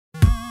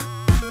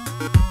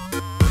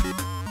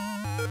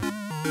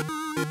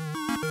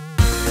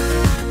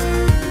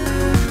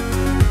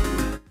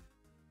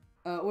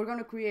we're going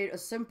to create a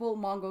simple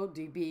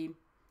MongoDB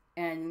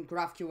and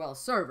GraphQL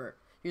server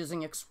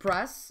using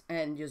Express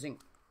and using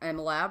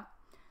MLab.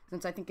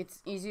 Since I think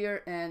it's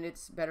easier and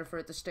it's better for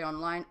it to stay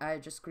online, I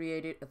just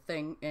created a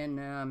thing in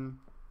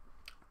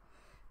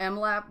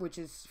MLab, which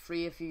is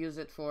free if you use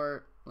it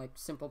for like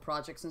simple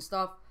projects and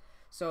stuff.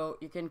 So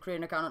you can create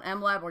an account on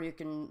MLab, or you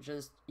can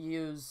just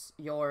use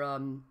your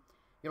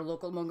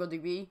local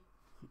MongoDB,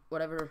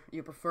 whatever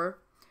you prefer.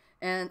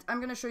 And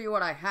I'm gonna show you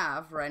what I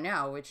have right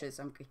now, which is,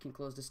 I can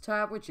close this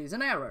tab, which is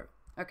an error.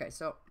 Okay,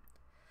 so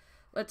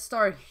let's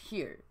start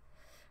here.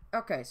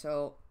 Okay,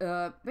 so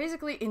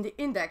basically in the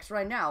index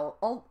right now,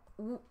 all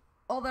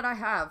that I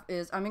have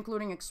is I'm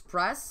including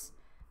Express,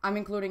 I'm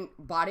including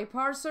body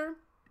parser,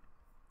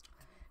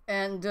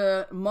 and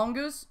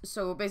Mongoose.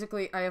 So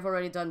basically I have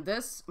already done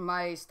this.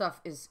 My stuff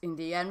is in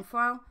the env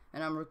file,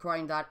 and I'm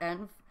requiring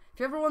 .env. If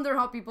you ever wonder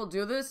how people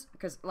do this,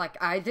 because like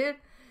I did,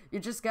 you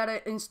just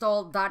gotta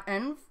install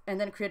 .env and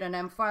then create an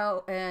env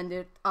file, and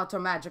it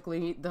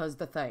automatically does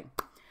the thing.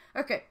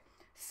 Okay,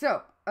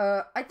 so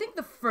I think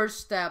the first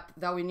step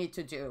that we need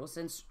to do,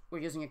 since we're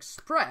using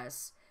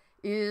Express,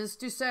 is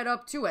to set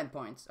up 2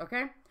 endpoints,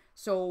 okay?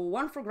 So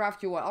one for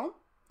GraphQL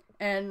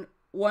and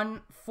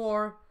one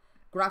for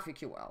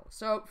GraphQL.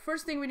 So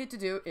first thing we need to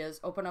do is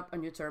open up a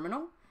new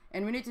terminal,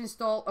 and we need to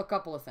install a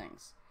couple of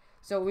things.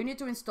 So we need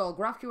to install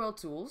GraphQL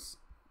tools.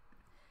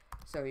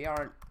 So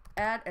yarn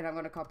add, and I'm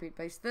going to copy and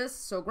paste this.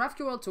 So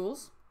GraphQL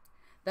tools,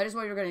 that is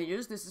what you're going to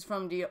use. This is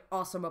from the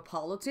awesome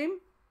Apollo team.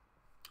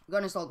 We're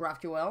going to install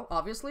GraphQL,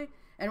 obviously,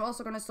 and we're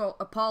also going to install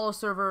Apollo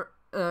Server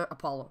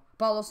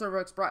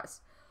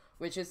Express,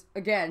 which is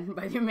again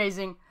by the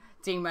amazing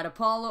team at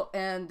Apollo,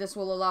 and this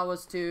will allow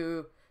us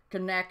to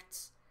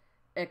connect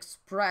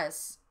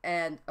Express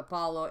and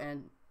Apollo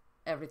and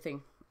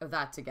everything of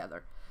that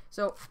together.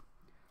 So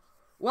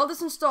while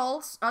this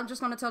installs, I'm just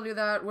going to tell you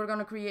that we're going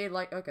to create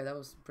like, okay, that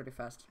was pretty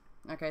fast.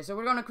 Okay, so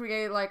we're going to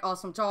create like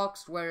awesome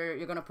talks where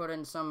you're going to put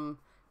in some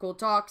cool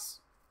talks,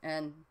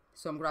 and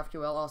some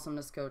GraphQL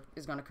awesomeness code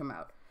is going to come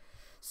out.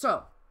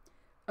 So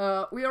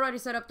we already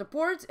set up the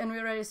port, and we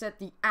already set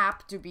the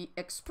app to be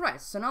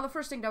Express. So now the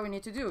first thing that we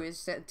need to do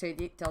is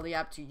tell the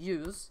app to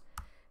use,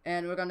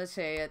 and we're going to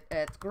say it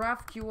at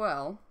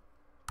GraphQL.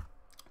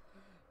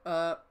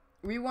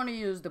 We want to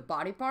use the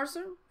body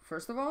parser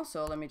first of all.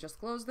 So let me just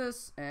close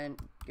this and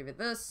give it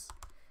this.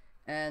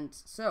 And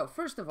so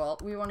first of all,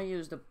 we want to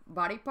use the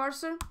body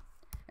parser,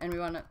 and we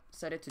want to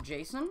set it to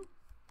JSON.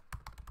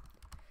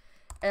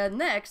 And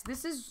next,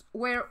 this is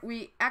where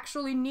we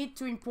actually need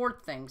to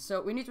import things.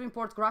 So we need to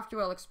import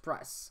GraphQL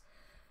Express.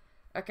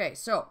 Okay,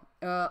 so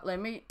let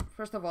me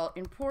first of all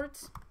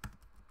import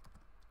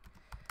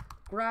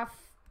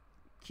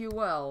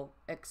GraphQL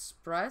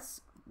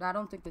Express. I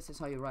don't think this is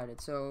how you write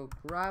it. So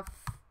GraphQL,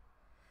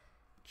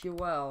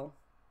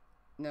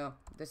 no,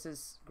 this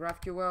is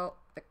GraphQL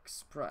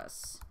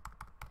Express.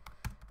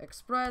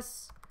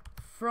 Express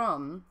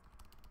from,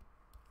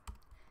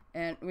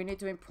 and we need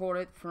to import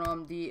it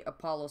from the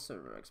Apollo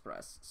Server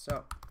Express.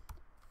 So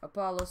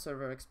Apollo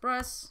Server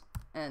Express,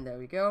 and there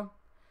we go.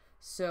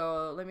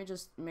 So let me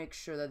just make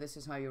sure that this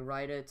is how you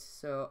write it.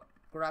 So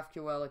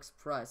GraphQL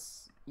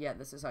Express, yeah,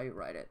 this is how you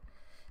write it.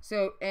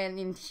 So, and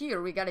in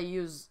here we gotta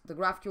use the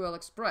GraphQL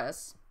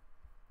Express.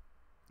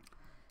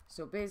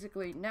 So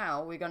basically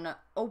now we're gonna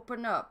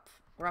open up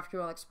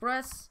GraphQL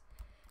Express,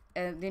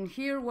 and in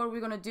here what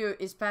we're gonna do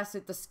is pass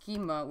it the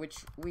schema,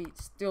 which we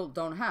still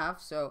don't have.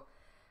 So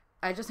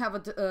I just have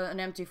an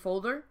empty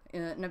folder,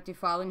 an empty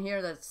file in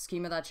here that's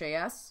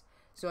schema.js.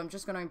 So I'm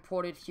just gonna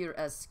import it here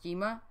as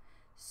schema.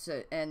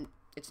 So, and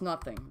it's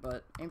nothing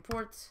but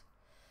import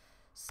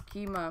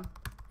schema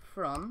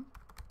from.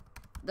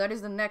 That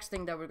is the next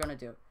thing that we're gonna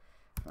do,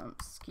 from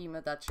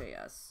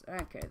schema.js.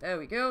 Okay, there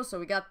we go. So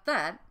we got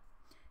that,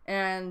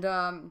 and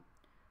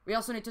we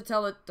also need to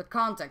tell it the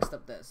context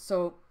of this.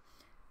 So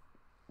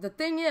the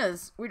thing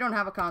is, we don't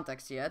have a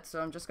context yet, so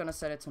I'm just gonna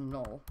set it to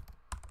null.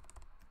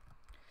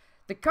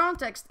 The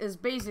context is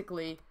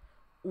basically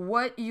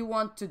what you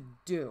want to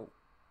do.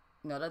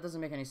 No, that doesn't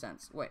make any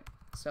sense. Wait,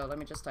 so let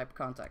me just type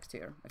context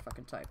here, if I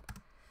can type.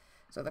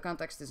 So the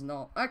context is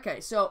null.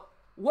 Okay, so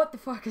what the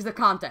fuck is the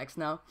context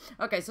now?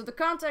 Okay, so the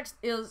context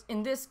is,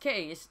 in this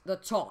case, the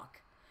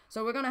talk.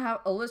 So we're gonna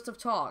have a list of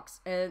talks,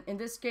 and in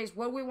this case,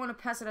 what we want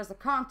to pass it as the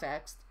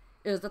context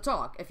is the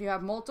talk. If you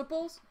have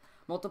multiple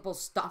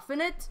stuff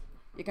in it,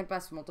 you can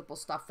pass multiple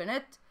stuff in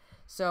it.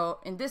 So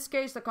in this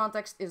case, the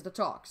context is the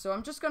talk. So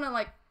I'm just gonna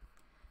like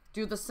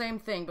do the same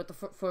thing, but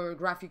for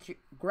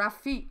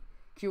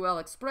GraphQL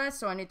Express.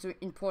 So I need to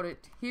import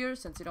it here,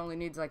 since it only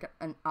needs like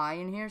an I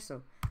in here.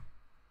 So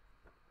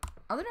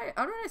how did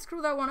I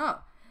screw that one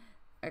up?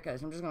 Okay,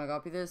 so I'm just gonna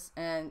copy this,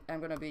 and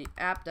I'm gonna be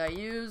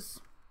app.use,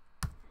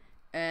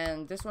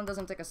 and this one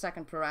doesn't take a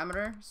second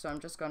parameter, so I'm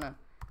just gonna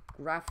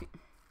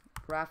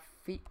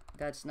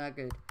that's not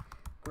good,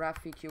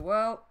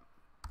 GraphQL,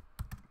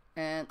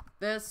 and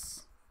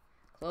this,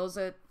 close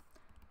it,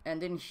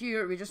 and in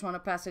here we just want to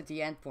pass it the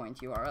endpoint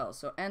URL.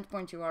 So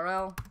endpoint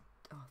URL,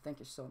 oh, thank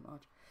you so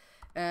much,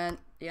 and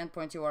the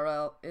endpoint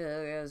URL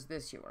is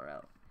this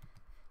URL.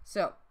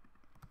 So,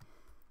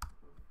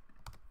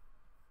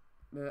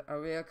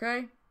 are we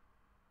okay?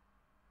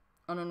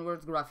 Unknown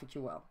words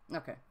GraphQL.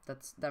 Okay,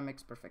 that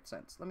makes perfect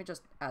sense. Let me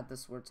just add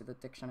this word to the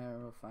dictionary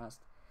real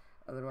fast.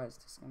 Otherwise,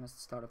 it's gonna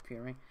start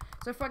appearing.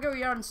 So if I go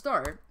here and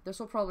start, this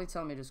will probably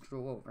tell me to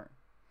screw over.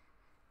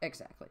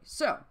 Exactly.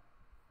 So,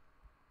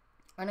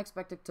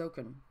 unexpected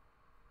token.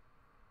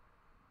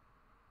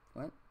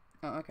 What?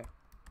 Oh, okay.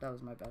 That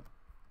was my bad.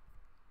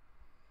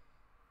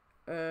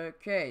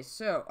 Okay,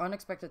 so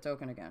unexpected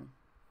token again.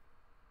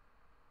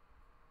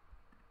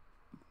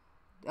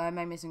 Am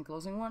I missing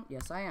closing one?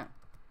 Yes, I am.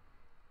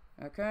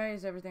 Okay,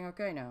 is everything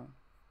okay now?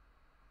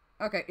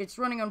 Okay, it's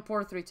running on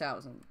port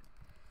 3000.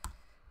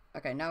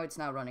 Okay, now it's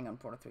not running on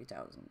port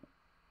 3000.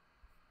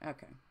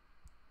 Okay.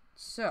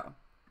 So,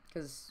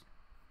 because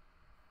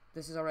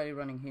this is already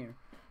running here.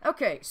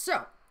 Okay,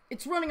 so,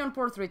 it's running on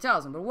port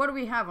 3000, but what do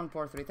we have on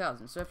port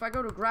 3000? So if I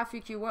go to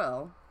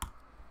GraphQL,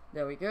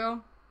 there we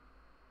go.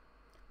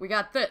 We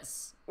got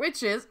this,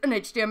 which is an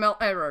HTML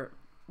error,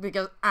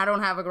 because I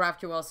don't have a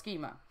GraphQL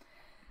schema.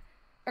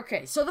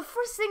 Okay, so the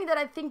first thing that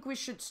I think we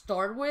should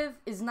start with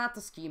is not the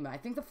schema. I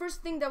think the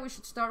first thing that we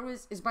should start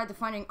with is by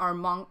defining our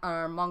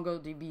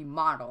MongoDB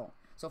model.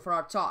 So for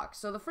our talk.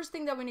 So the first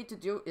thing that we need to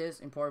do is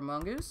import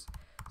Mongoose.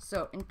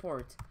 So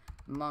import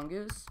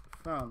Mongoose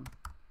from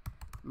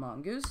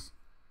Mongoose.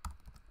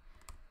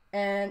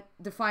 And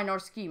define our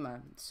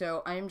schema.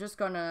 So I'm just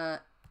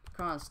gonna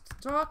const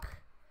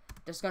talk.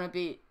 This is gonna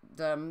be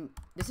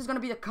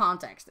the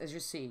context, as you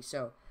see.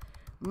 So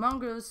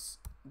Mongoose,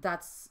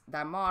 that's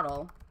that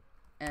model.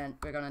 And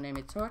we're gonna name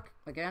it talk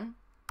again.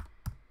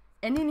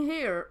 And in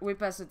here, we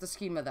pass it the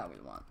schema that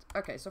we want.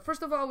 Okay, so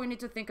first of all, we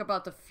need to think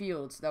about the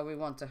fields that we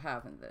want to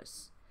have in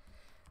this.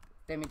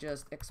 Let me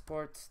just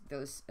export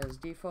this as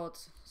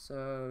default.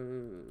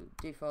 So,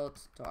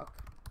 default talk.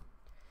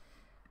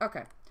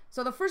 Okay,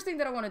 so the first thing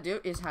that I want to do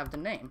is have the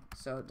name.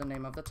 So, the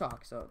name of the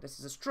talk. So, this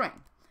is a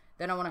string.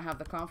 Then I want to have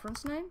the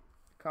conference name.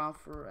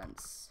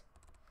 Conference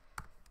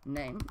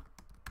name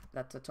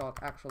that the talk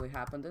actually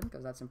happened in,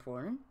 because that's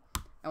important.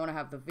 I want to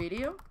have the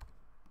video,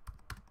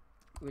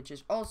 which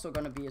is also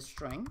going to be a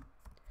string.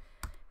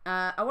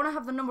 I want to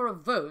have the number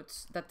of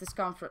votes that this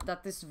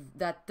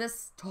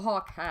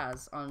talk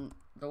has on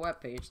the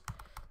web page.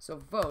 So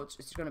votes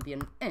is going to be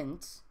an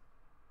int.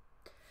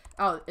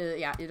 Oh,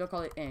 yeah, you don't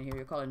call it int here,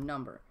 you call it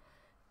number.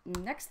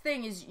 Next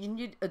thing is you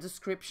need a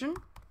description.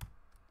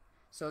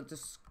 So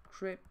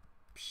description,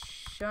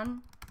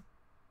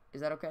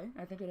 is that okay?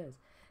 I think it is.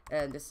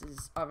 And this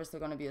is obviously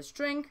going to be a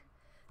string.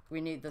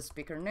 We need the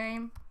speaker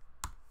name.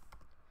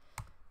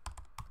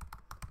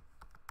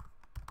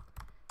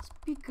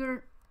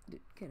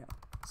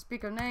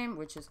 Speaker name,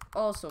 which is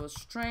also a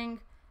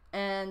string,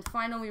 and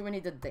finally we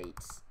need the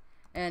dates.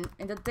 And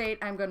in the date,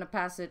 I'm gonna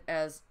pass it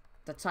as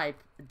the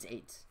type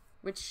date,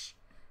 which,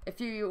 if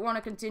you want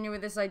to continue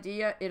with this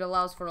idea, it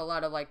allows for a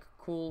lot of like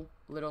cool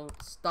little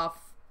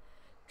stuff,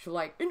 to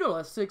like in the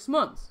last 6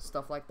 months,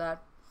 stuff like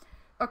that.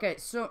 Okay,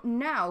 so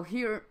now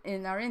here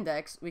in our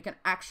index, we can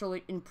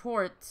actually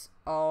import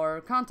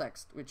our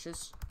context, which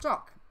is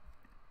talk.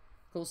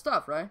 Cool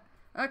stuff, right?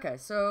 Okay,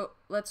 so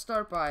let's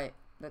start by,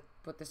 let's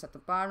put this at the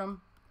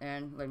bottom,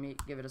 and let me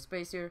give it a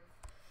space here,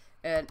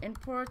 and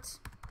import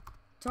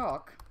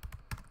talk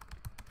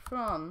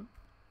from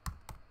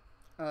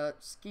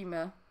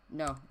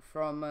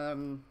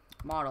from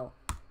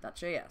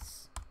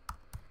model.js.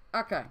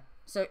 Okay,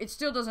 so it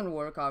still doesn't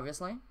work,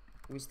 obviously.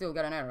 We still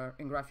got an error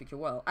in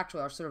GraphQL.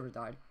 Actually, our server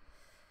died.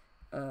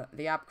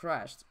 The app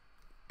crashed.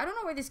 I don't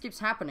know why this keeps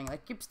happening. Like,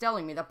 it keeps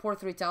telling me that port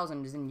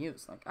 3000 is in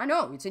use. Like, I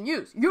know, it's in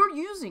use. You're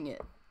using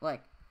it.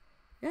 Like,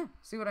 yeah,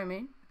 see what I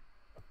mean?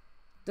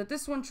 Did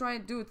this one try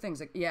and do things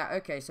like, yeah,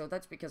 okay, so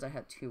that's because I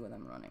had 2 of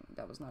them running.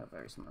 That was not a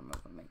very smart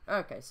move on me.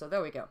 Okay, so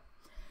there we go.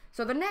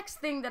 So the next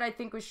thing that I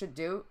think we should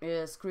do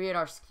is create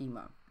our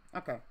schema.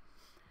 Okay.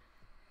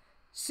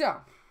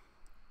 So,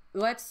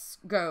 let's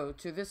go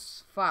to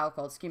this file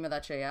called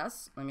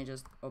schema.js. Let me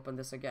just open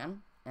this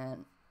again.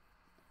 And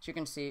as you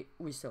can see,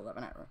 we still have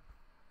an error.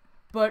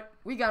 But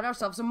we got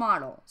ourselves a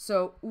model.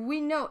 So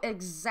we know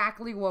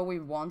exactly what we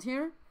want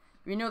here.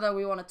 We know that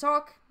we want to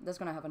talk. That's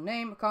going to have a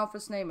name, a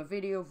conference name, a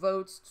video,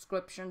 votes,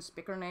 description,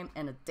 speaker name,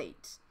 and a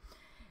date.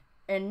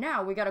 And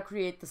now we got to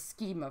create the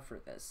schema for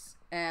this.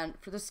 And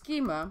for the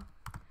schema,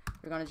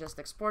 we're going to just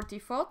export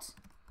default.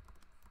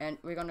 And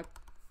we're going to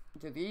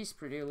do these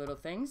pretty little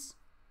things.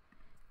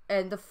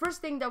 And the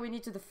first thing that we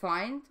need to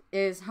define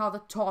is how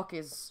the talk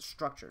is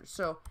structured.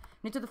 So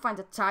we need to define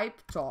the type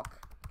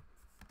talk.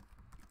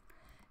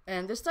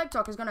 And this type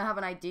talk is going to have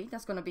an ID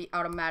that's going to be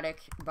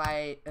automatic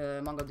by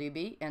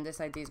MongoDB. And this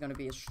ID is going to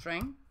be a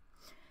string.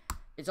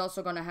 It's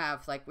also going to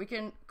have, like, we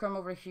can come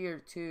over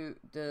here to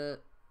the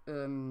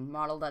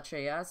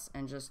model.js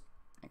and just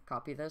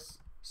copy this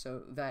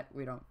so that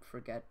we don't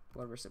forget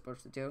what we're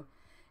supposed to do.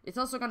 It's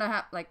also going to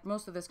have, like,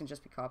 most of this can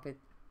just be copied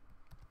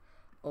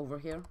over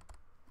here.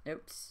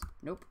 Oops.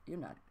 Nope, you're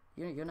not.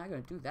 You're not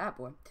going to do that,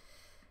 boy.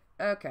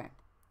 Okay.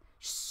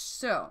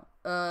 So,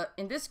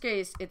 in this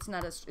case, it's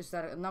not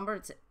a number,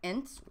 it's an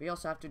int. We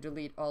also have to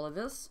delete all of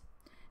this.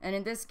 And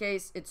in this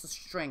case, it's a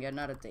string and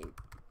not a date.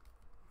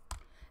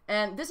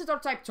 And this is our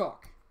type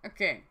talk.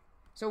 Okay,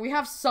 so we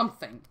have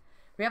something.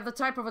 We have the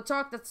type of a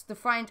talk that's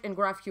defined in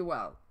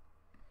GraphQL.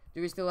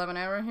 Do we still have an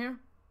error here?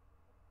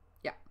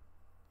 Yeah.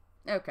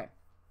 Okay.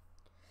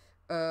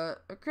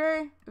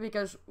 Okay,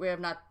 because we have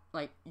not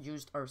like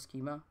used our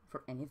schema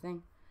for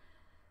anything.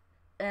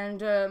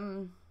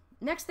 And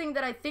next thing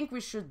that I think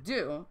we should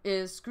do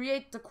is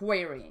create the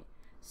query.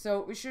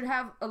 So we should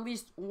have at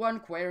least one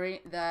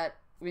query that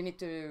we need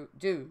to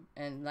do,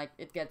 and like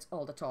it gets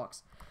all the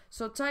talks.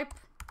 So type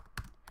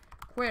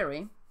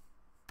query,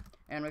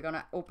 and we're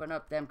gonna open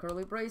up them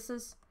curly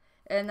braces,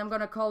 and I'm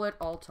gonna call it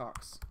all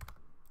talks.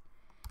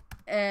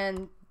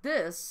 And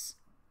this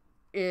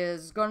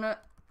is gonna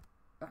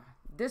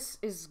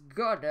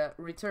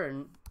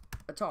return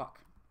a talk.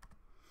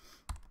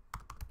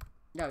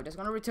 No, it's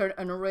gonna return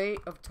an array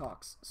of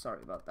talks.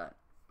 Sorry about that.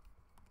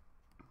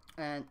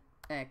 And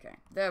okay,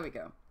 there we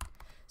go.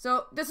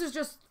 So this is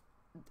just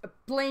a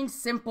plain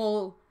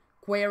simple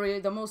query,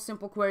 the most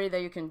simple query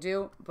that you can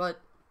do,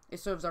 but it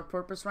serves our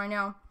purpose right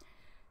now.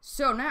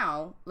 So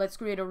now let's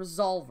create a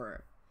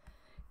resolver.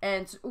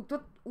 And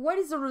what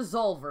is a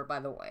resolver, by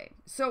the way?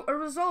 So a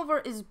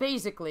resolver is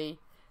basically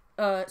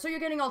so you're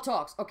getting all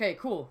talks. Okay,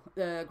 cool.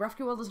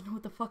 GraphQL doesn't know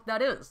what the fuck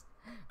that is.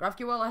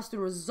 GraphQL has to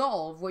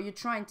resolve what you're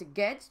trying to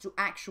get to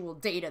actual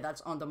data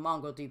that's on the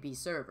MongoDB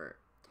server.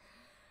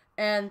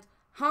 And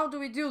how do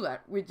we do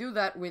that? We do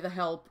that with the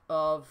help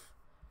of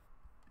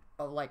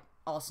like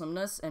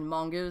awesomeness and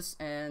Mongoose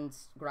and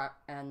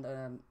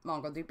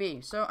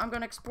MongoDB. So I'm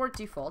gonna export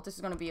default. This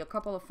is gonna be a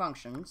couple of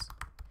functions.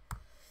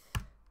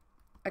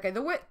 Okay,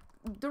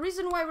 the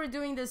reason why we're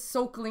doing this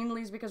so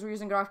cleanly is because we're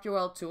using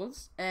GraphQL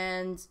tools,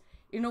 and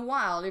in a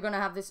while you're gonna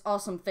have this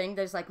awesome thing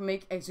that's like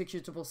make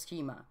executable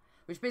schema,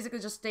 which basically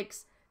just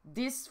takes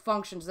these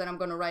functions that I'm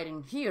gonna write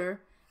in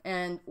here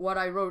and what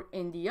I wrote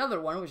in the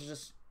other one, which is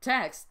just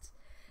text,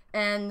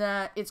 and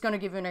it's gonna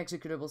give you an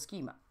executable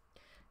schema.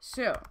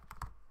 So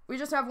we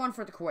just have one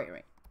for the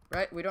query,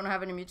 right? We don't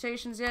have any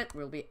mutations yet.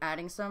 We'll be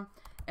adding some,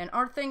 and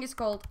our thing is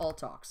called all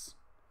talks.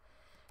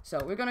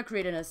 So we're gonna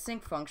create an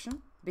async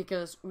function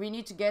because we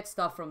need to get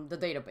stuff from the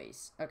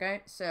database.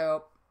 Okay,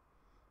 so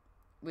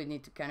we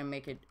need to kind of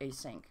make it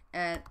async,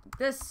 and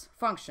this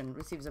function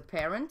receives a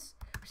parent,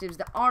 receives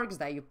the args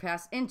that you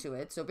pass into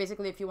it. So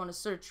basically, if you want to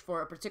search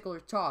for a particular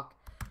talk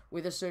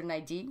with a certain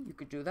ID, you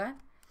could do that,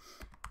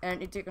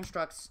 and it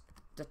deconstructs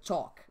the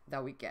talk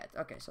that we get.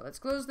 Okay, so let's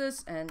close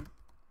this and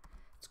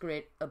let's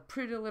create a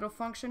pretty little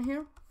function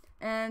here.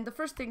 And the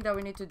first thing that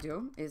we need to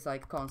do is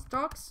like const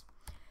talks,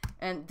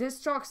 and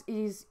this talks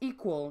is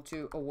equal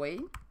to away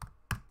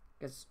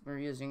because we're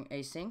using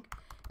async,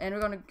 and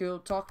we're gonna go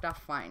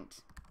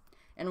talk.find.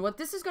 And what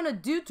this is gonna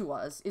do to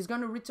us is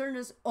gonna return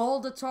us all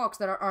the talks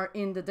that are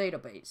in the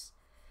database.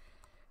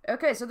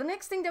 Okay, so the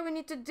next thing that we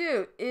need to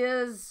do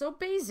is, so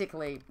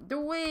basically, the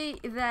way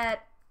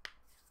that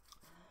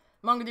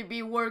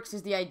MongoDB works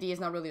is the ID is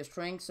not really a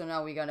string, so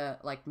now we gotta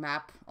like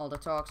map all the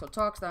talks. So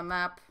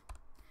talks.map,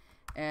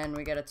 and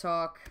we get a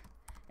talk,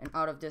 and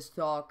out of this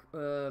talk,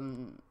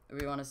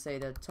 we wanna say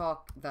that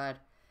talk.id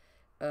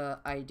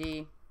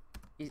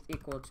is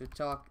equal to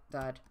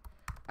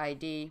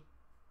talk.id.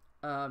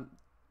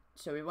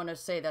 So we want to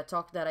say that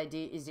talk.id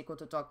is equal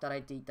to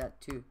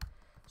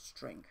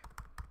talk.id.toString.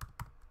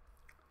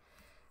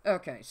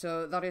 Okay,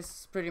 so that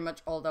is pretty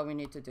much all that we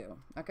need to do.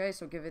 Okay,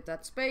 so give it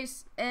that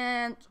space,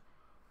 and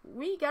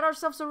we get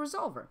ourselves a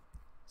resolver.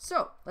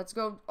 So let's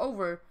go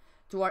over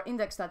to our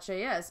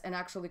index.js and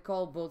actually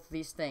call both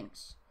these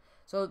things.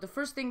 So the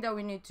first thing that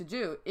we need to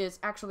do is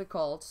actually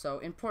called, so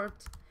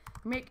import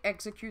make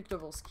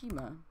executable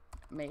schema,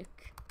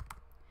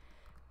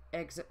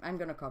 I'm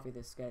gonna copy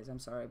this, guys, I'm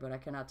sorry, but I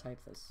cannot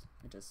type this.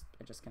 I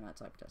just cannot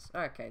type this.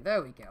 Okay,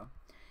 there we go.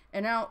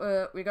 And now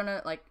we're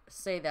gonna like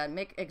say that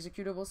make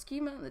executable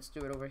schema. Let's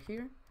do it over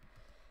here.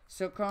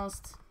 So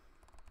const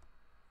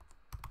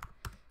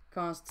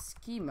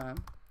schema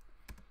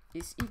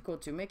is equal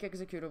to make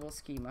executable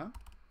schema,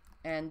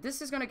 and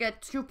this is gonna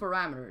get two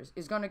parameters.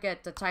 It's gonna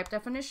get the type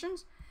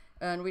definitions,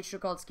 and we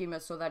should call it schema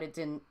so that it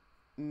didn't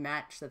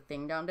match the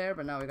thing down there,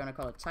 but now we're gonna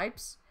call it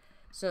types.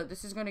 So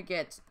this is gonna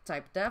get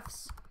type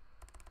defs,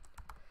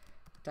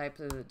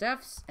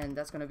 and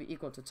that's gonna be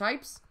equal to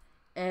types,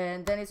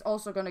 and then it's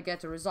also gonna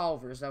get the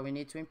resolvers that we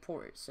need to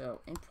import.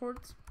 So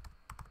import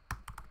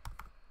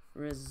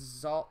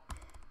resolvers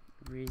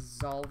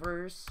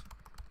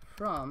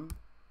from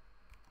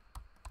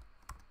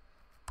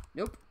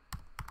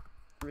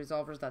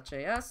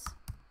resolvers.js,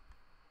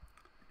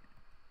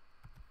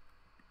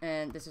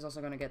 and this is also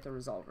gonna get the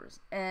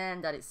resolvers,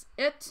 and that is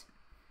it.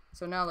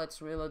 So now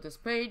let's reload this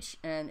page,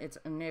 and it's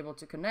unable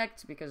to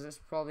connect because there's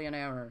probably an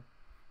error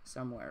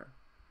somewhere.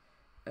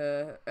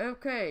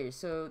 Okay,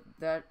 so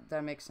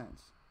that makes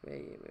sense.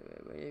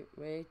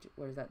 Wait.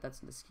 What is that? That's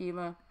the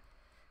schema.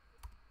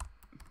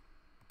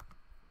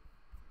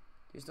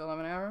 Do you still have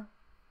an error?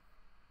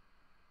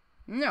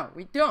 No,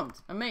 we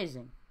don't.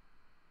 Amazing.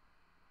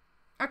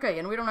 Okay,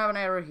 and we don't have an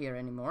error here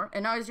anymore.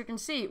 And now, as you can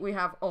see, we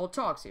have all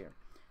talks here.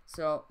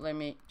 So let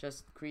me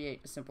just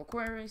create a simple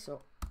query.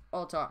 So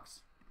all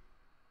talks.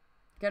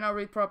 Cannot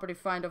read property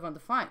find of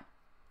undefined.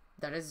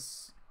 That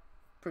is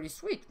pretty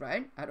sweet,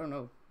 right? I don't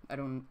know. I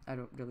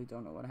really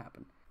don't know what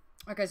happened.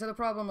 Okay, so the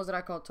problem was that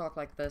I called talk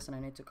like this and I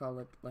need to call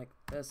it like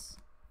this.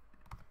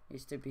 It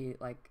used to be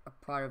like a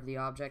part of the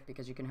object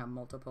because you can have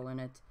multiple in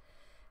it.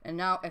 And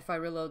now if I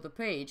reload the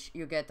page,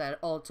 you get that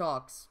all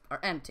talks are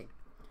empty.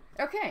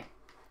 Okay,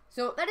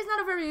 so that is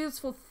not a very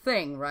useful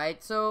thing,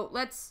 right? So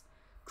let's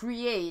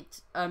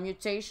create a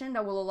mutation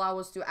that will allow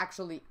us to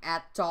actually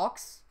add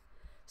talks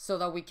so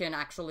that we can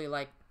actually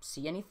like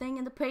see anything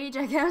in the page,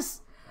 I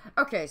guess.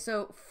 Okay,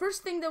 so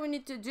first thing that we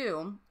need to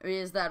do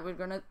is that we're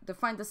gonna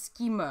define the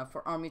schema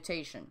for our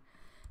mutation.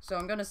 So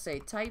I'm gonna say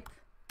type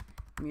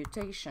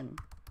mutation.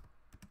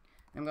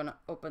 I'm gonna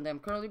open them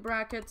curly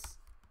brackets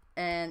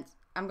and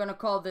I'm gonna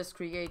call this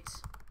create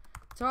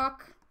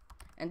talk,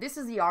 and this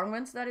is the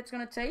arguments that it's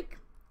gonna take,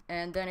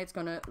 and then it's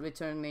gonna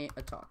return me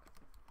a talk.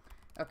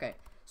 Okay,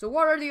 so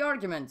what are the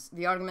arguments?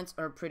 The arguments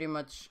are pretty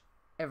much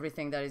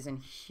everything that is in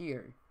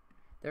here.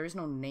 There is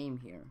no name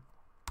here.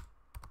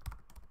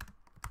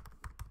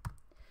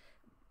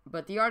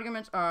 But the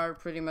arguments are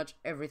pretty much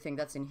everything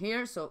that's in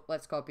here. So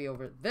let's copy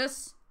over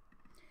this.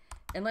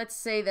 And let's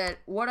say that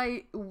what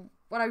I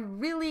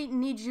really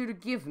need you to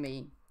give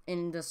me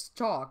in this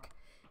talk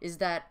is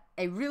that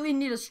I really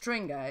need a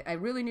string. I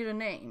really need a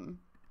name.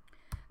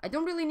 I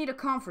don't really need a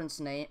conference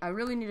name. I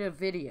really need a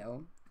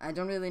video. I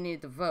don't really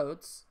need the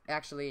votes.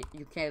 Actually,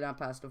 you cannot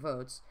pass the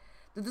votes.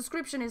 The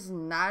description is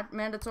not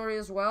mandatory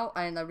as well.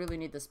 And I really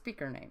need the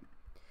speaker name.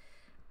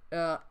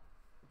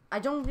 I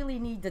don't really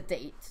need the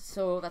date,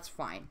 so that's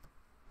fine.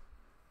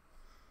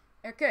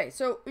 Okay,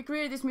 so we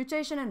created this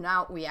mutation and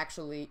now we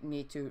actually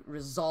need to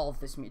resolve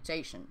this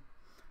mutation.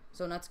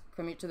 So let's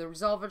commit to the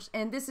resolvers,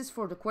 and this is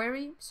for the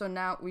query. So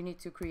now we need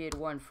to create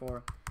one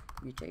for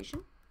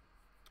mutation.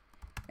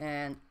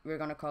 And we're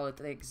gonna call it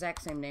the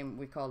exact same name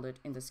we called it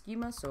in the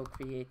schema, so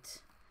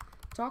create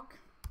talk.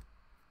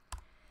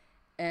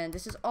 And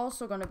this is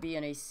also gonna be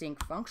an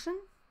async function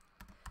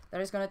that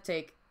is gonna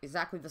take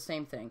exactly the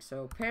same thing.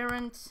 So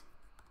parent,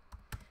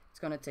 it's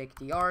gonna take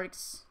the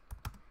args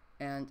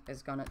and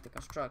it's gonna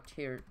deconstruct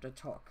here the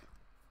talk.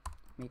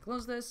 Let me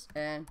close this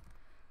and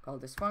call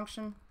this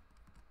function.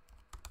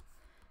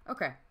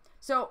 Okay,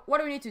 so what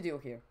do we need to do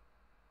here?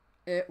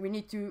 We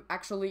need to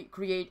actually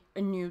create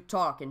a new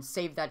talk and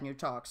save that new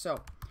talk. So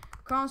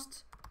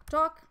const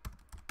talk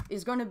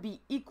is gonna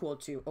be equal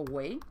to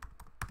away,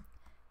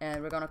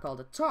 and we're gonna call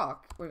the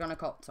talk,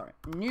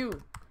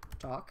 new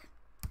talk,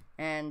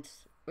 and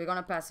we're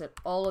gonna pass it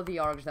all of the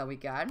args that we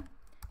got,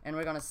 and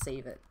we're gonna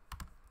save it.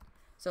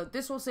 So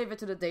this will save it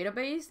to the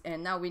database,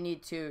 and now we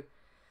need to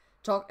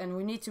talk, and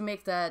we need to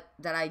make that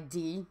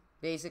ID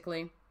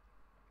basically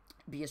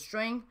be a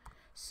string.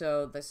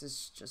 So this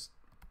is just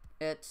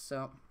it.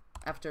 So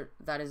after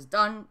that is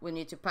done, we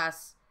need to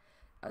pass,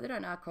 how did I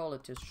not call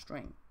it to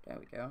string? There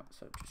we go,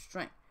 so to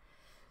string.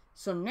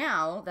 So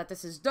now that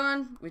this is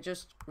done, we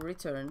just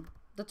return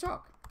the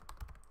talk.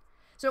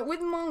 So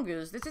with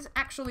Mongoose, this is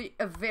actually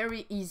a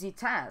very easy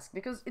task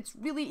because it's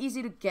really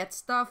easy to get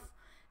stuff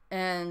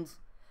and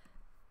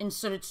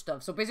insert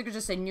stuff. So basically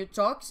just say new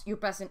talks, you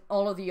pass in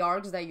all of the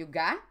args that you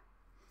got,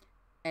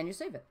 and you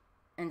save it.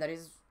 And that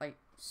is like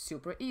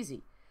super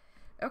easy.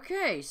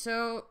 Okay,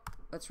 so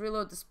let's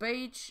reload this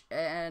page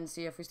and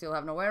see if we still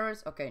have no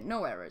errors. Okay,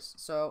 no errors.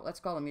 So let's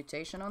call a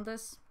mutation on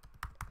this.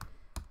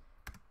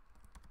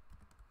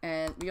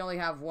 And we only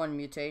have one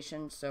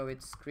mutation, so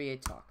it's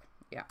create talk.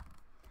 Yeah.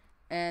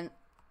 And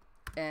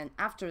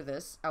after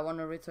this, I want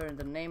to return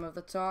the name of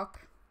the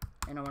talk,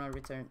 and I want to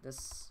return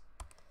this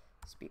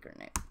speaker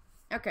name.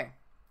 Okay.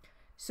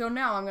 So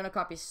now I'm going to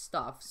copy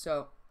stuff.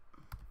 So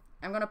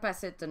I'm going to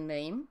pass it the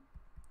name.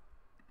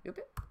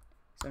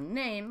 So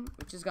name,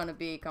 which is going to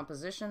be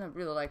composition. I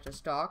really like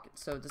this talk.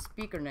 So the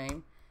speaker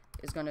name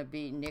is going to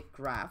be Nick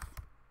Graph.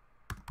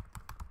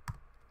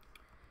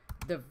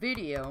 The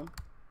video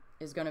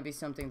is going to be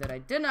something that I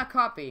did not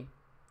copy.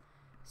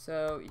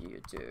 So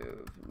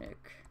YouTube,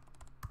 Nick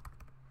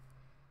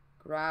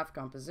Graph,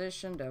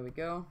 composition. There we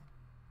go.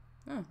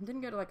 Oh,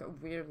 didn't get like a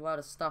weird lot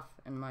of stuff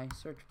in my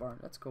search bar.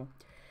 That's cool.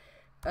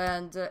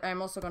 And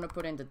I'm also going to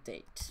put in the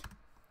date.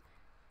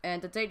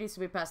 And the date needs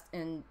to be passed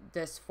in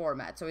this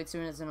format. So it's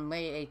in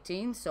May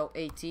 18, so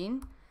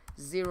 18,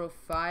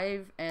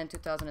 05, and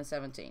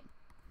 2017.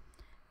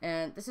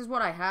 And this is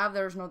what I have.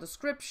 There's no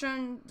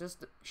description.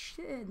 Just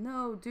shit,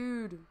 no,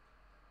 dude.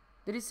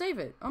 Did it save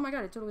it? Oh my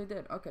god, it totally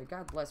did. Okay,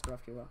 God bless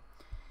GraphQL.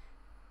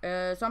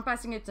 So I'm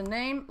passing it the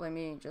name. Let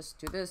me just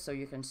do this so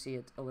you can see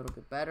it a little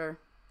bit better.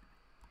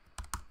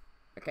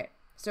 Okay,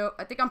 so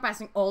I think I'm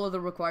passing all of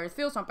the required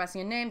fields. So I'm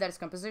passing a name, that is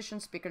composition,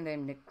 speaker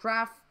name, Nick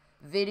Graph,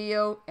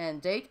 video,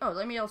 and date. Oh,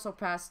 let me also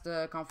pass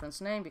the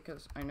conference name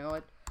because I know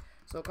it.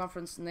 So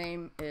conference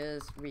name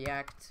is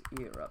React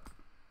Europe.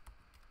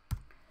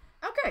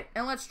 Okay,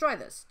 and let's try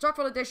this. Talk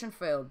validation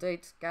failed.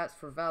 Date got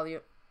for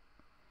value.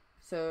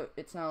 So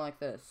it's now like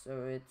this.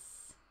 So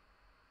it's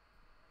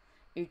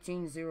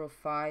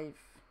 1805.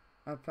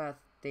 Path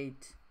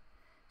date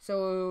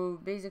So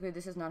basically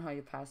this is not how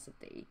you pass the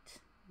date,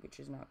 which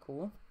is not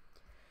cool.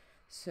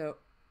 So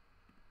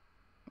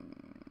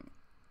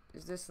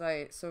is this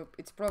like, so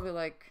it's probably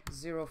like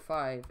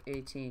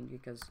 0518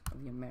 because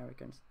of the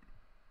Americans.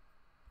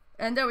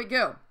 And there we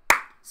go.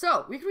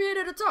 So we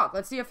created a talk.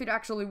 Let's see if it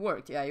actually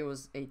worked. Yeah, it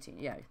was 18.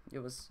 Yeah, it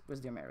was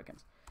the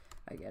Americans.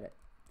 I get it.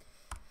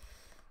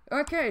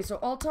 Okay, so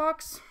all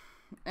talks,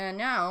 and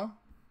now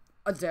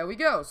there we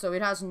go. So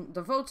it has,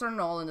 the votes are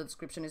null and the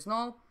description is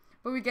null,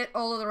 but we get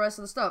all of the rest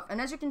of the stuff. And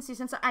as you can see,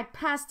 since I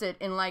passed it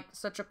in like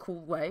such a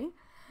cool way,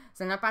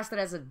 so I passed it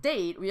as a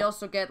date, we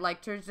also get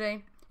like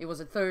Thursday. It was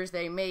a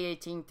Thursday, May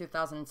 18,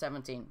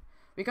 2017.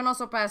 We can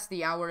also pass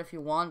the hour if you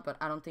want, but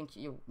I don't think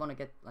you want to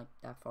get like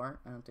that far.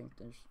 I don't think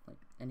there's like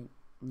any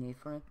need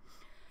for it.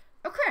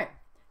 Okay,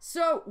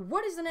 so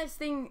what is the next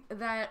thing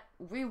that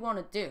we want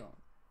to do?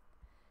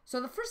 So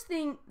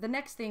the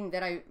next thing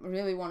that I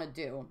really want to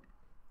do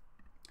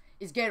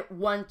is get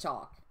one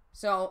talk.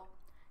 So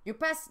you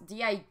pass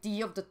the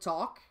ID of the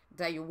talk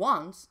that you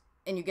want,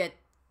 and you get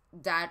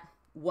that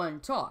one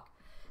talk.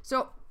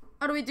 So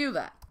how do we do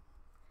that?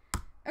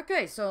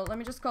 Okay, so let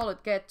me just call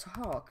it get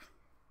talk.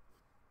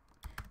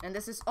 And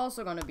this is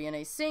also going to be an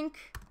async.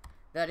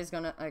 That is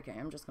going to, okay,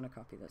 I'm just going to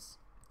copy this.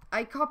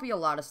 I copy a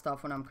lot of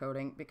stuff when I'm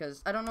coding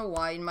because I don't know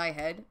why in my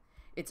head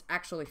it's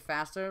actually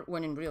faster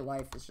when in real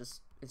life it's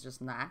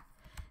just not.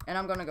 And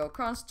I'm going to go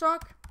const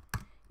talk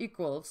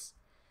equals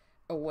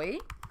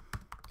await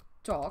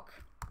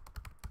talk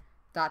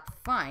dot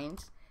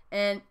find.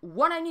 And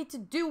what I need to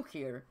do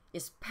here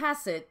is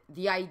pass it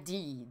the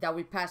ID that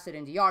we passed it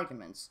in the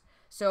arguments.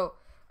 So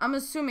I'm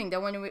assuming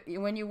that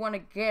when you want to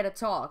get a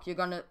talk, you're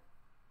gonna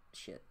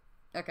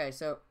okay,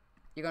 so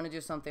you're gonna do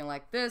something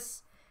like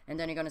this, and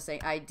then you're gonna say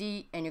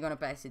ID, and you're gonna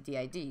pass it the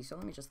ID. So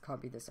let me just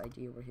copy this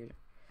ID over here,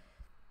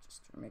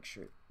 just to make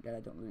sure that I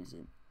don't lose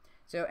it.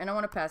 So, and I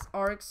want to pass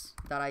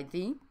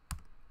args.id,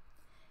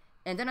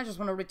 and then I just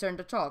want to return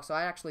the talk. So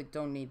I actually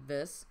don't need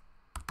this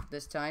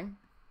time.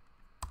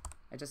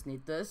 I just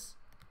need this.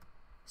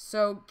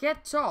 So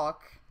get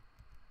talk.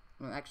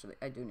 Well, actually,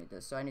 I do need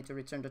this. So I need to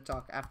return the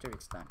talk after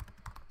it's done.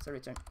 So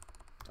return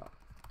talk.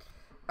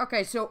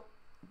 Okay, so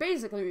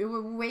basically it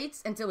will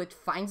wait until it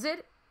finds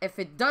it. If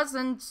it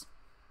doesn't,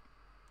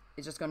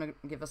 it's just gonna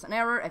give us an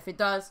error. If it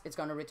does, it's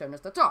gonna return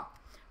us the talk.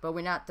 But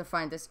we not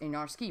defined this in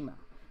our schema.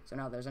 So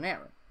now there's an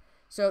error.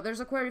 So there's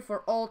a query for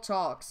all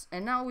talks,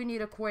 and now we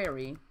need a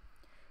query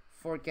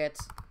for get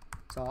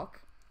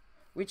talk,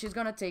 which is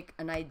gonna take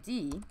an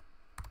ID,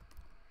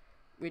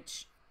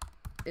 which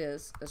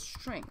is a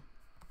string.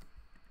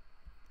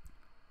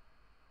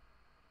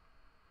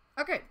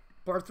 Okay,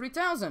 port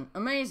 3000,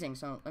 amazing.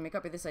 So let me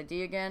copy this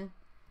ID again,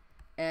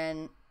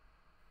 and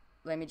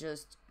let me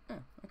just,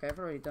 okay, I've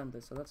already done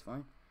this, so that's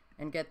fine.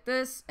 And get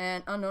this,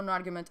 and unknown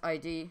argument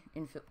ID,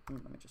 let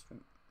me just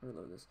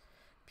reload this,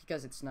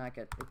 because it's not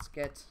get, it's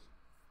get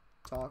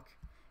talk,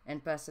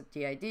 and pass it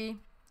the ID.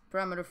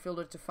 Parameter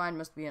filter to find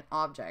must be an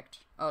object.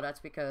 Oh, that's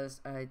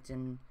because I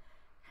kind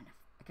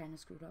of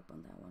screwed up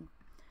on that one.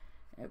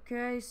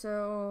 Okay,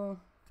 so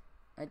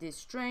ID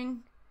string.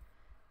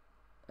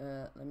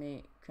 Let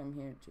me come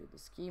here to the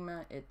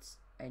schema. It's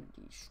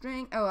ID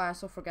string. Oh, I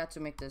also forgot to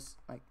make this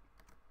like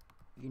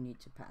you need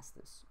to pass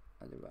this,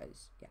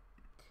 otherwise, yeah.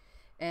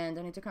 And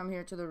I need to come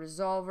here to the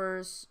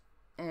resolvers,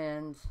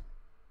 and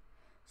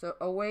so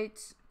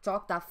await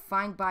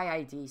talk.find by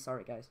ID.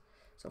 Sorry guys.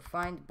 So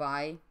find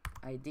by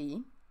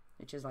ID,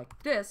 which is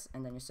like this,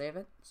 and then you save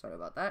it. Sorry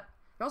about that.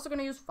 You're also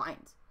gonna use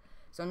find.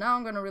 So now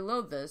I'm gonna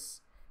reload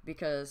this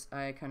because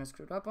I kind of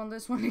screwed up on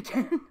this one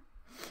again.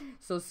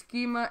 So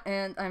schema,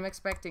 and I'm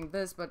expecting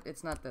this, but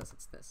it's not this,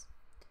 it's this.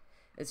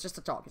 It's just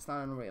a talk, it's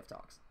not an array of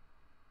talks.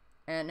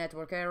 And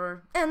network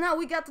error, and now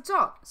we got the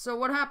talk. So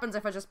what happens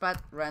if I just pass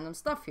random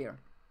stuff here?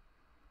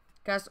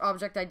 Cast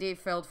object ID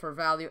failed for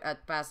value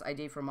at pass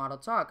ID for model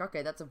talk.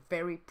 Okay, that's a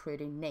very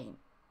pretty name,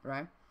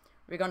 right?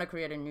 We're gonna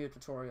create a new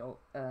tutorial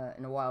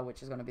in a while,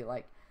 which is gonna be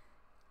like,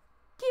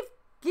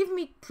 give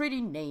me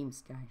pretty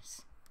names,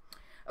 guys.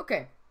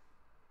 Okay,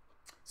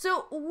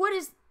 so what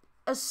is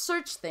a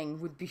search thing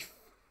would be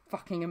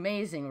fucking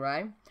amazing,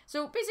 right?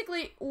 So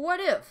basically, what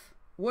if,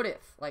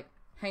 like,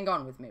 hang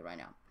on with me right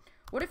now.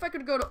 What if I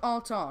could go to all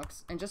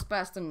talks and just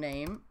pass the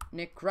name,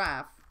 Nick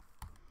Graph,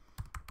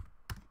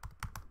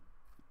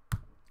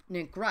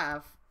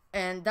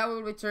 and that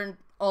will return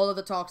all of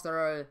the talks that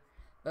are,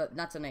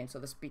 not the name, so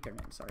the speaker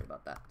name, sorry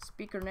about that.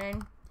 Speaker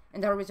name,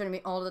 and that will return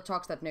me all of the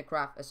talks that Nick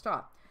Graph has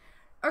taught.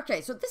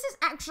 Okay, so this is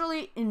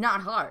actually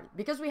not hard,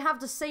 because we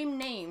have the same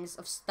names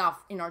of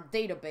stuff in our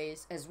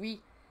database as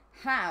we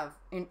have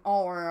in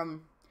our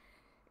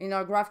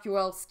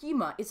GraphQL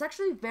schema. It's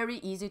actually very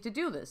easy to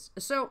do this.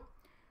 So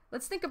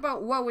let's think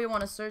about what we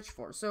want to search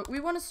for. So we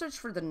want to search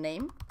for the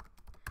name,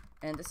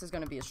 and this is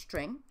going to be a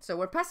string. So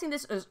we're passing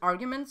this as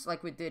arguments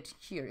like we did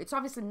here. It's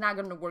obviously not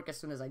going to work as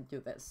soon as I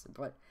do this,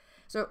 but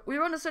so we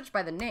want to search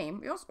by the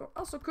name. We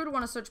also could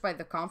want to search by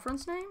the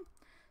conference name.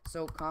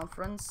 So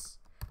conference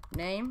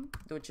name,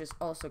 which is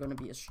also going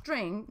to be a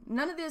string.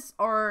 None of this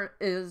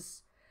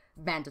is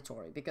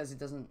mandatory, because it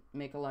doesn't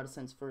make a lot of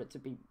sense for it to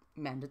be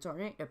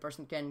mandatory. A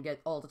person can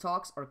get all the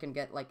talks or can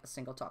get like a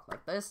single talk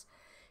like this.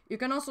 You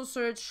can also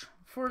search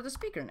for the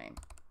speaker name.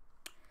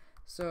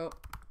 So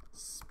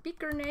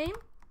speaker name,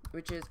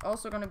 which is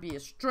also going to be a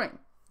string.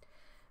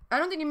 I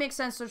don't think it makes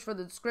sense to search for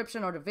the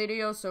description or the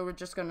video, so we're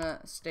just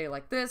gonna stay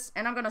like this,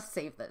 and I'm gonna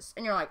save this.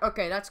 And you're like,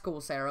 okay, that's cool,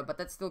 Sarah, but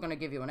that's still gonna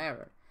give you an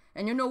error.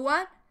 And you know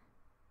what?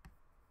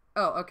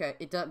 Oh, okay,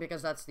 it does,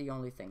 because that's the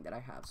only thing that I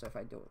have. So if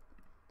I do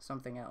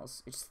something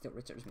else, it still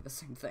returns me the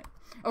same thing.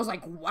 I was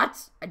like,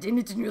 what? I didn't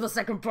need to do the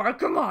second part,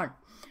 come on.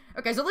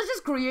 Okay, so let's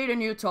just create a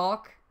new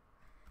talk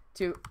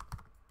to,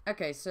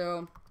 okay,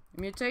 so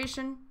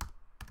mutation.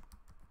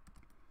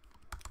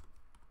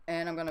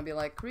 And I'm gonna be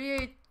like,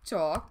 create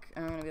talk,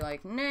 and I'm gonna be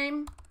like,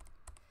 name.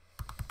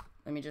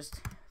 Let me just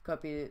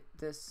copy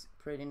this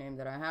pretty name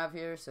that I have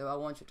here. So I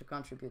want you to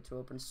contribute to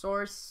open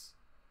source.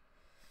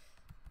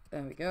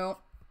 There we go.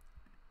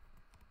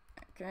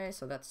 Okay,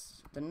 so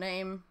that's the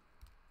name.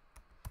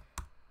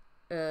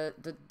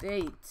 The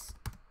date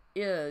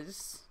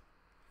is,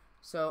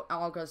 so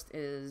August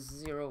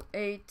is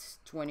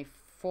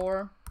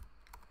 08/24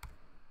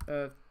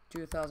 of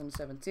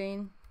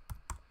 2017.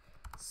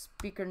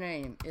 Speaker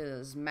name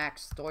is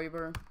Max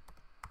Stoiber.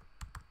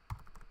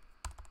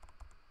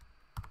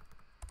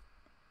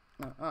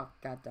 No, oh,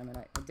 god damn it,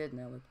 I did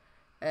nail it.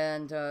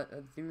 And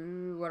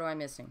what am I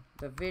missing?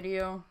 The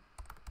video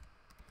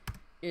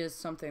is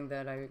something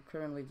that I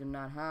currently do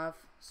not have,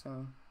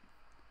 so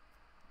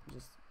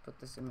just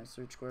put this in my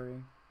search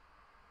query.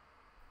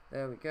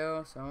 There we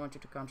go. So I want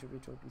you to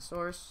contribute to open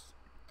source.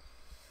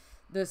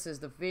 This is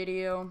the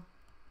video,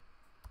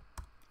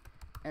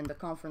 and the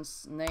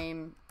conference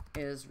name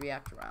is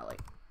React Rally.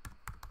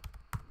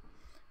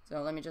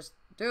 So let me just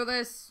do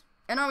this,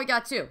 and now we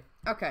got 2.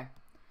 Okay,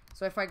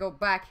 so if I go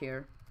back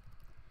here,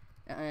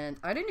 and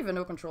I didn't even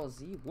know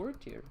Control-Z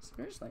worked here.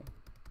 Seriously,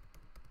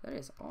 that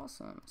is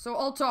awesome. So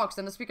all talks,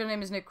 and the speaker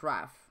name is Nick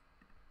Graph.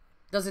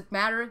 Does it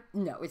matter?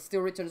 No, it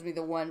still returns me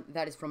the one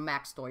that is from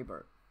Max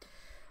Stoiber.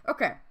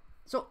 Okay,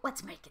 so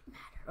let's make it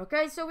matter.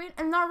 Okay, so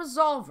in our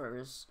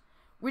resolvers,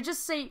 we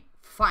just say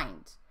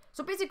find.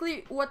 So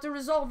basically, what the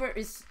resolver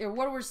is,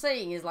 what we're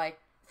saying is like,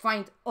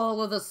 find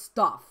all of the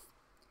stuff.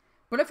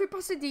 But if we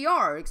pass it the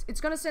args, it's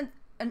gonna send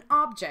an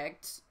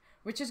object,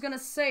 which is gonna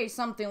say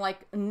something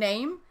like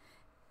name,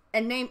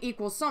 and name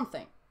equals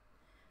something.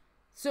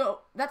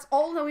 So that's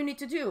all that we need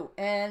to do.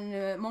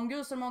 And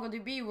Mongoose and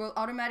MongoDB will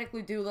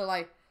automatically do the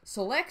like,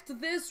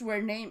 select this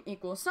where name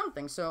equals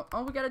something. So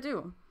all we gotta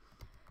do,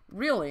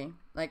 really,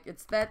 like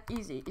it's that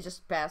easy, is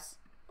just pass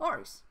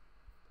args.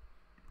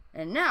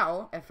 And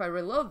now, if I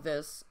reload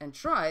this and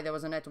try, there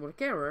was a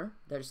network error.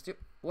 There's still,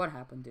 what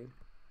happened, dude?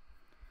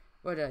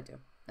 What did I do?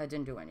 I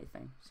didn't do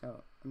anything.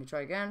 So let me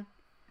try again.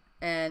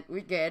 And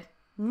we get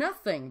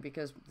nothing,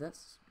 because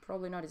that's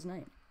probably not his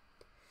name.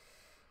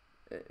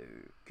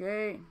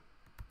 Okay.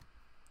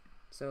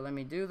 So let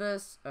me do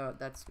this.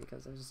 That's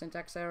because there's a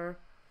syntax error.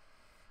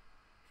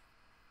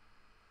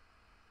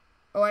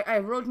 Oh, I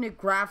wrote Nick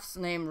Graph's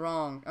name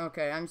wrong.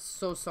 Okay, I'm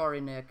so sorry,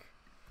 Nick.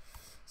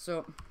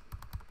 So,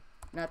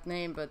 not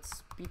name, but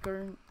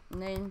speaker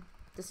name.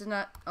 This is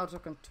not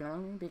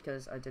autocompleting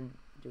because I didn't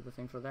do the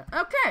thing for that.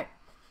 Okay!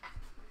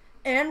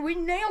 And we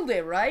nailed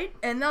it, right?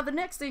 And now the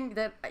next thing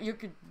that you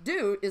could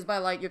do is by,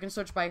 like, you can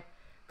search by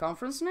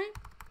conference name.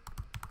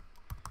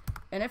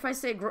 And if I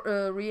say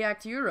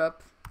React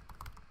Europe,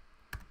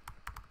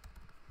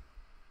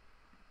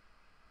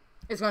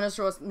 it's gonna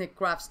show us Nick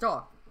Graph's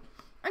talk.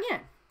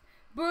 Again.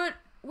 But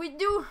we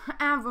do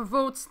have a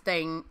votes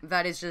thing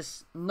that is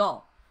just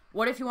null.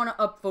 What if you want to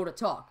upvote a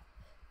talk?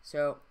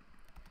 So,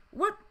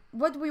 what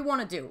do we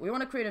want to do? We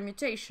want to create a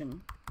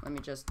mutation. Let me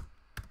just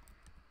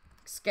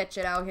sketch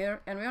it out here.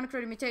 And we want to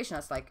create a mutation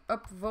that's like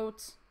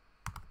upvote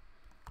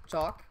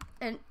talk.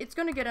 And it's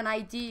going to get an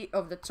ID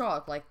of the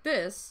talk like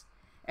this.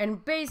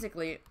 And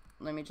basically,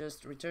 let me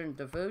just return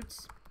the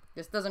votes.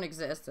 This doesn't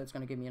exist, so it's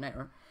going to give me an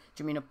error.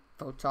 Do you mean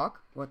upvote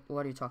talk? What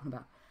are you talking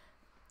about?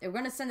 We're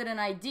going to send it an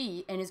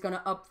ID, and it's going to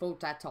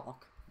upvote that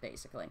talk,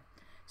 basically.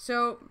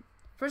 So,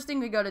 first thing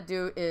we got to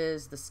do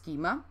is the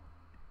schema.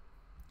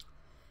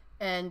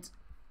 And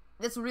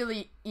it's a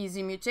really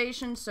easy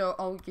mutation, so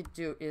all we could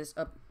do is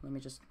let me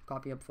just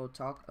copy upvote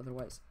talk,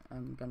 otherwise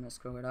I'm going to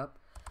screw it up.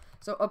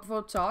 So,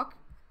 upvote talk,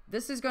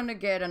 this is going to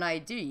get an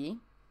ID,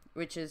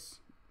 which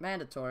is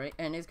mandatory,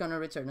 and it's going to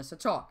return us a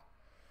talk.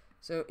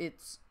 So,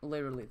 it's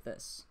literally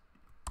this.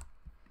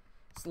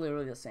 It's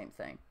literally the same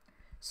thing.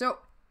 So,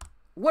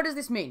 what does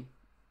this mean?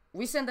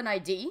 We send an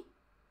ID,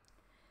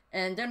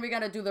 and then we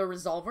gotta do the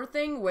resolver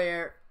thing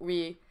where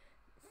we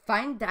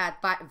find that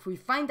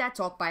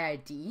talk by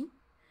ID,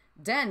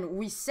 then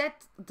we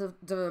set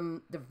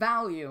the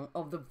value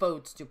of the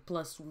votes to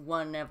plus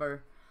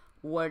whenever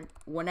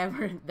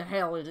the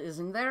hell it is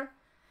in there,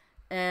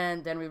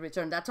 and then we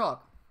return that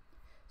talk.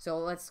 So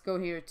let's go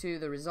here to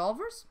the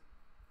resolvers,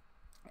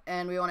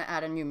 and we want to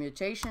add a new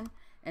mutation,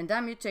 and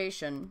that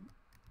mutation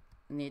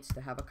needs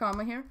to have a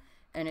comma here.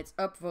 And it's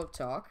upvote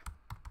talk.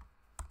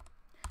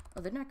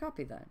 Oh, didn't I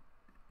copy that?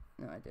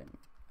 No, I didn't.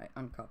 I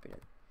uncopied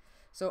it.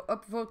 So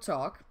upvote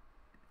talk,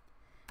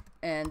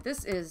 and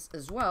this is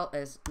as well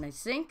as an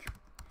async.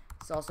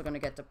 It's also going to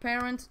get the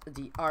parent,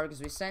 the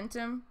args we sent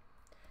him,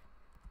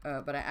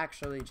 but I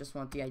actually just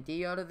want the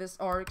ID out of this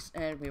args,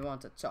 and we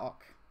want a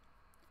talk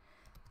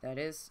that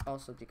is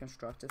also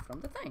deconstructed from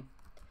the thing.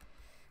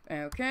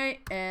 Okay,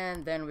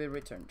 and then we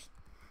returned.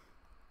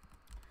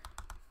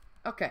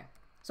 Okay,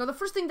 so the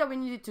first thing that we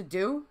needed to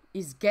do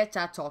is get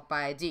that talk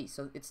by ID.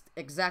 So it's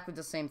exactly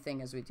the same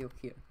thing as we do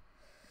here.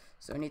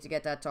 So we need to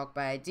get that talk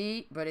by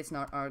ID, but it's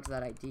not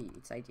args.id,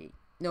 it's ID.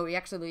 No, we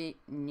actually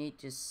need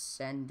to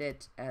send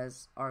it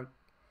as arg.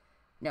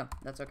 No,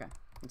 that's okay.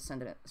 Let's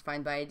send it as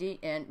find by ID,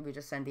 and we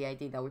just send the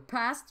ID that we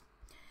passed.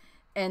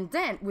 And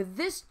then with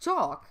this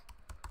talk,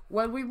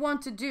 what we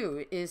want to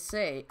do is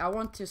say, I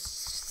want to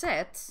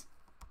set,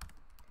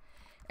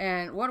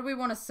 and what do we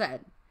want to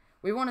set?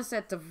 We want to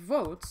set the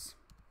votes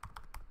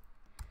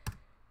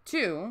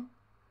to,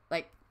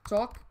 like,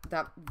 talk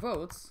that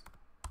votes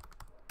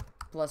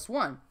plus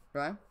 1,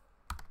 right?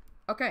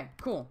 Okay,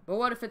 cool. But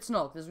what if it's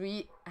null? Because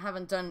we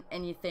haven't done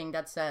anything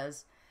that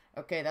says,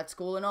 okay, that's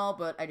cool and all,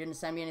 but I didn't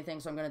send me anything,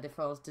 so I'm going to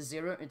default to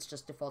 0. It's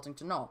just defaulting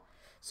to null.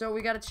 So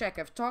we got to check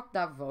if talk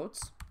that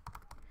votes.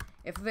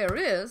 If there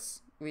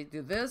is, we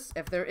do this.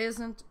 If there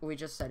isn't, we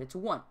just set it to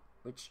 1,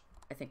 which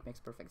I think makes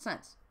perfect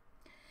sense.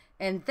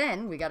 And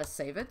then we got to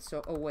save it.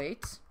 So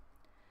await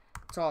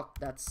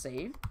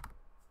talk.save,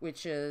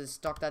 which is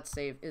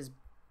talk.save is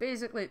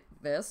basically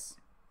this.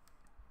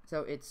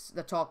 So it's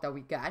the talk that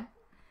we got.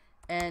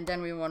 And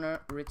then we want to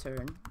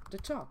return the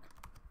talk.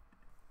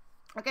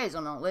 Okay,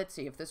 so now let's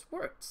see if this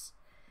works.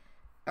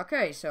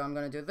 Okay, so I'm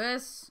going to do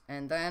this,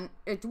 and then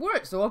it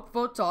works. So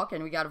upvote talk,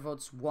 and we got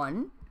votes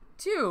 1,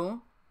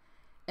 2,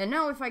 and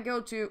now if I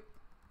go to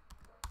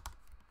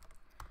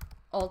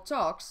all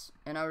talks,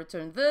 and I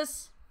return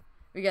this,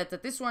 we get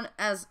that this one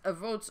has a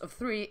votes of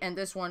 3, and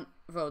this one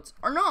votes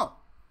are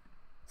null.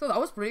 So that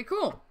was pretty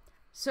cool.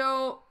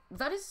 So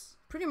that is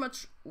pretty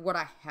much what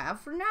I have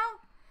for now.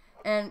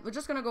 And we're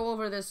just going to go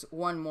over this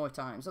one more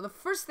time. So the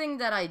first thing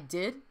that I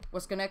did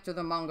was connect to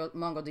the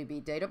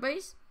MongoDB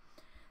database.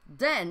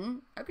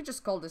 Then I could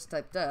just call this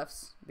type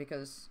defs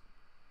because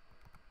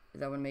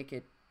that would make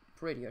it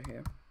prettier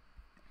here.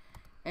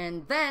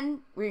 And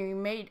then we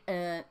made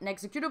an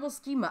executable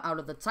schema out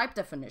of the type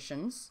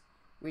definitions,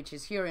 which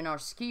is here in our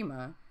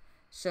schema.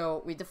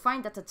 So we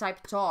defined that the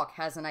type talk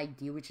has an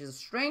ID, which is a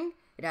string.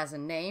 It has a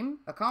name,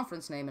 a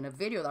conference name, and a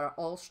video that are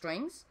all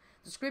strings.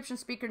 Description,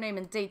 speaker name,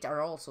 and date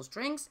are also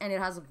strings, and it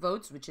has a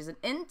votes, which is an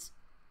int,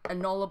 a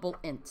nullable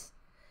int.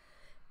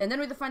 And then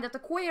we define that the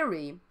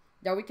query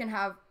that we can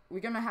have, we're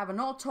gonna have an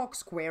all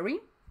talks query.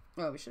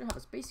 Oh, we should have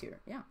a space here.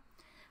 Yeah,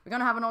 we're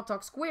gonna have an all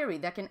talks query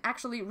that can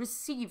actually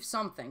receive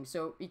something.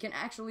 So you can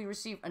actually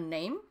receive a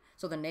name,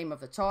 so the name of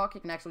the talk.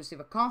 You can actually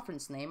receive a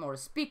conference name or a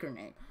speaker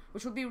name,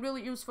 which would be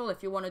really useful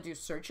if you want to do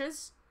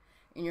searches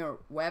in your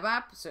web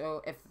app.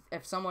 So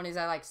if someone is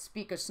at like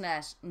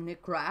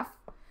speaker/nickgraph,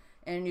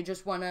 and you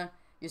just wanna,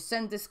 you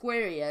send this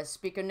query as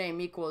speaker name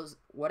equals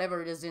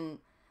whatever it is in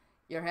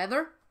your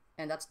header,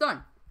 and that's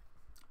done.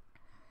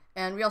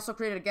 And we also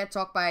created a get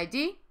talk by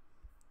ID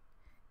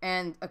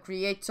and a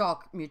create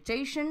talk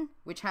mutation,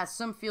 which has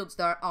some fields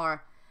that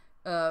are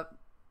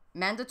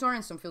mandatory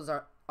and some fields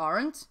that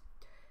aren't.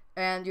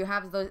 And you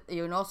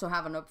can also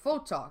have an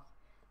upvote talk.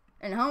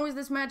 And how is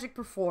this magic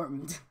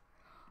performed?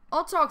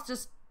 All talks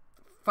just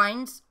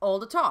finds all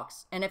the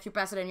talks, and if you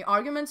pass it any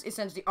arguments, it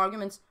sends the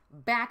arguments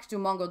back to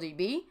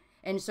MongoDB,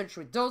 and you search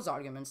with those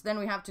arguments. Then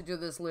we have to do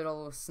this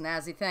little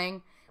snazzy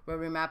thing where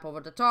we map over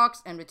the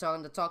talks and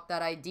return the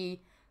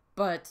talk.id,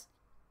 but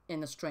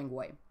in a string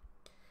way.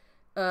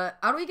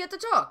 How do we get the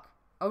talk?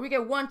 How do we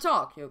get one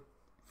talk? You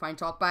find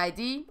talk by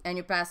ID and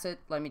you pass it.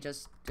 Let me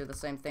just do the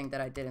same thing that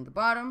I did in the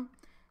bottom,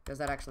 because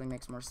that actually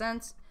makes more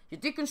sense. You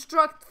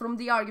deconstruct from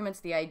the arguments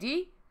the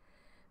ID,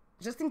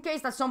 just in case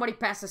that somebody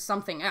passes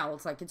something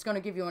else, like it's going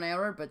to give you an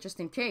error, but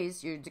just in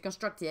case, you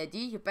deconstruct the ID,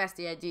 you pass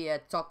the ID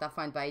at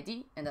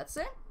talk.findById, and that's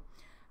it.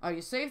 How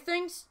you save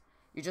things?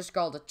 You just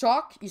call the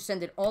talk, you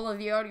send it all of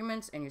the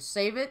arguments, and you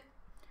save it,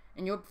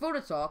 and you upvote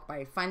a talk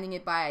by finding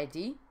it by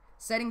ID,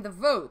 setting the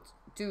vote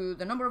to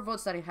the number of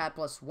votes that it had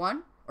plus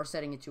 1, or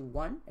setting it to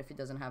 1 if it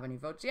doesn't have any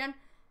votes yet,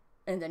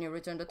 and then you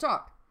return the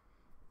talk.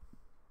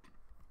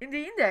 In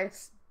the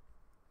index,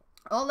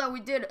 all that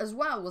we did as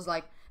well was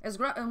like,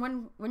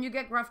 when you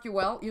get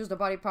GraphQL, use the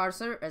body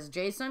parser as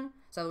JSON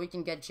so that we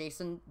can get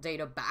JSON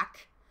data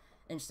back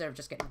instead of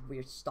just getting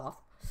weird stuff.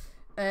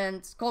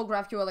 And call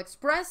GraphQL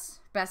Express,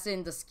 pass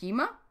in the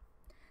schema.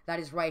 That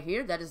is right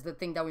here. That is the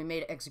thing that we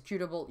made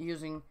executable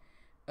using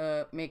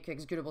make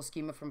executable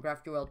schema from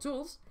GraphQL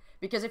tools.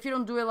 Because if you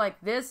don't do it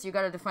like this, you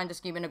gotta define the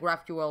schema in a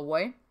GraphQL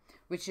way,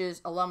 which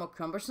is a lot more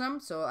cumbersome.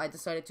 So I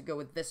decided to go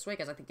with this way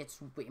because I think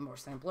it's way more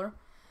simpler.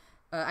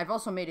 I've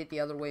also made it the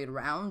other way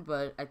around,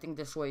 but I think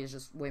this way is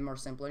just way more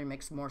simpler. It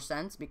makes more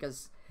sense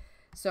because,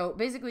 so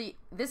basically,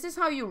 this is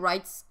how you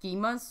write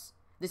schemas.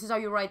 This is how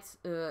you write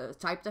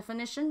type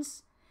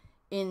definitions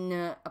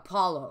in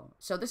Apollo.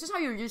 So this is how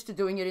you're used to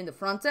doing it in the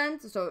front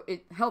end. So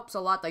it helps a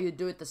lot that you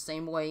do it the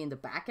same way in the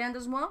back end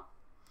as well.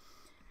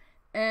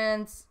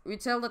 And we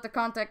tell that the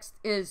context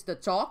is the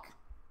talk.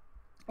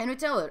 And we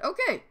tell it,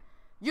 okay,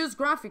 use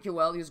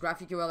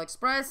GraphQL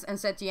Express and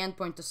set the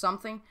endpoint to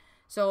something.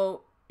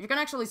 So you can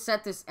actually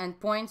set this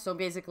endpoint. So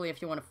basically,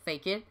 if you want to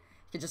fake it,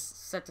 you can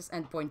just set this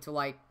endpoint to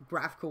like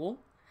GraphQL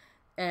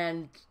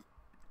and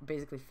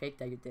basically fake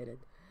that you did it.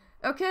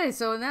 Okay,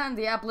 so then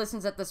the app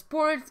listens at this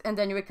port, and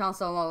then you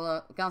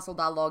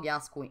console.log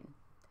as queen.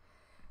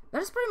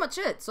 That is pretty much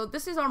it. So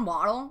this is our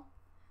model,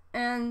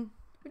 and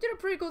we did a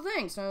pretty cool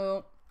thing.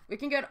 So we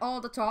can get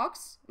all the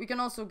talks. We can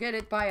also get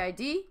it by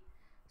ID.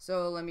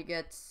 So let me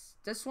get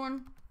this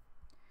one.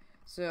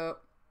 So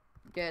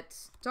get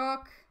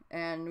talk,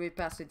 and we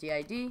pass it the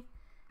ID,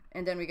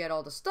 and then we get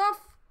all the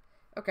stuff.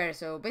 Okay,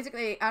 so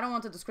basically I don't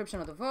want the description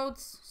of the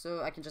votes,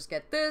 so I can just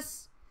get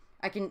this.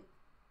 I can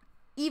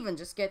even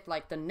just get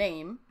like the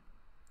name,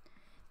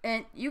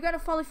 and you got a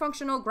fully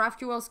functional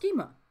GraphQL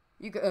schema.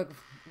 You got a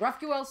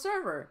GraphQL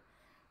server,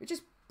 which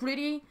is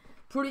pretty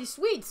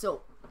sweet.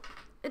 So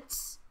I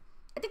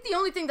think the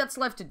only thing that's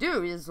left to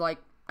do is like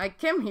I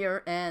came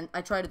here and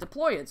I try to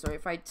deploy it. So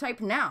if I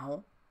type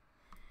now,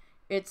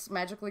 it's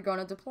magically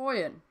gonna deploy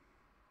it,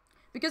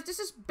 because this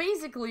is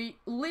basically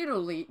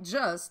literally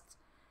just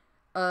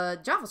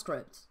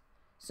JavaScript.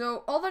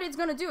 So all that it's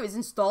gonna do is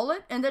install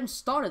it and then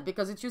start it,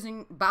 because it's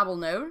using Babel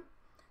Node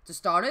to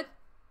start it.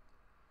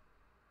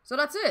 So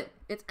that's it.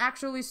 It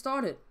actually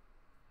started.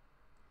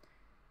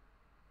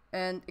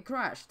 And it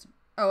crashed.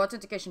 Oh,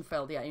 authentication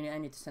failed. Yeah, I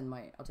need to send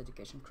my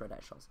authentication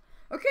credentials.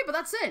 Okay, but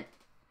that's it.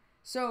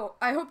 So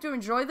I hope to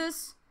enjoy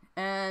this,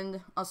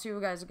 and I'll see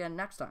you guys again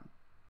next time.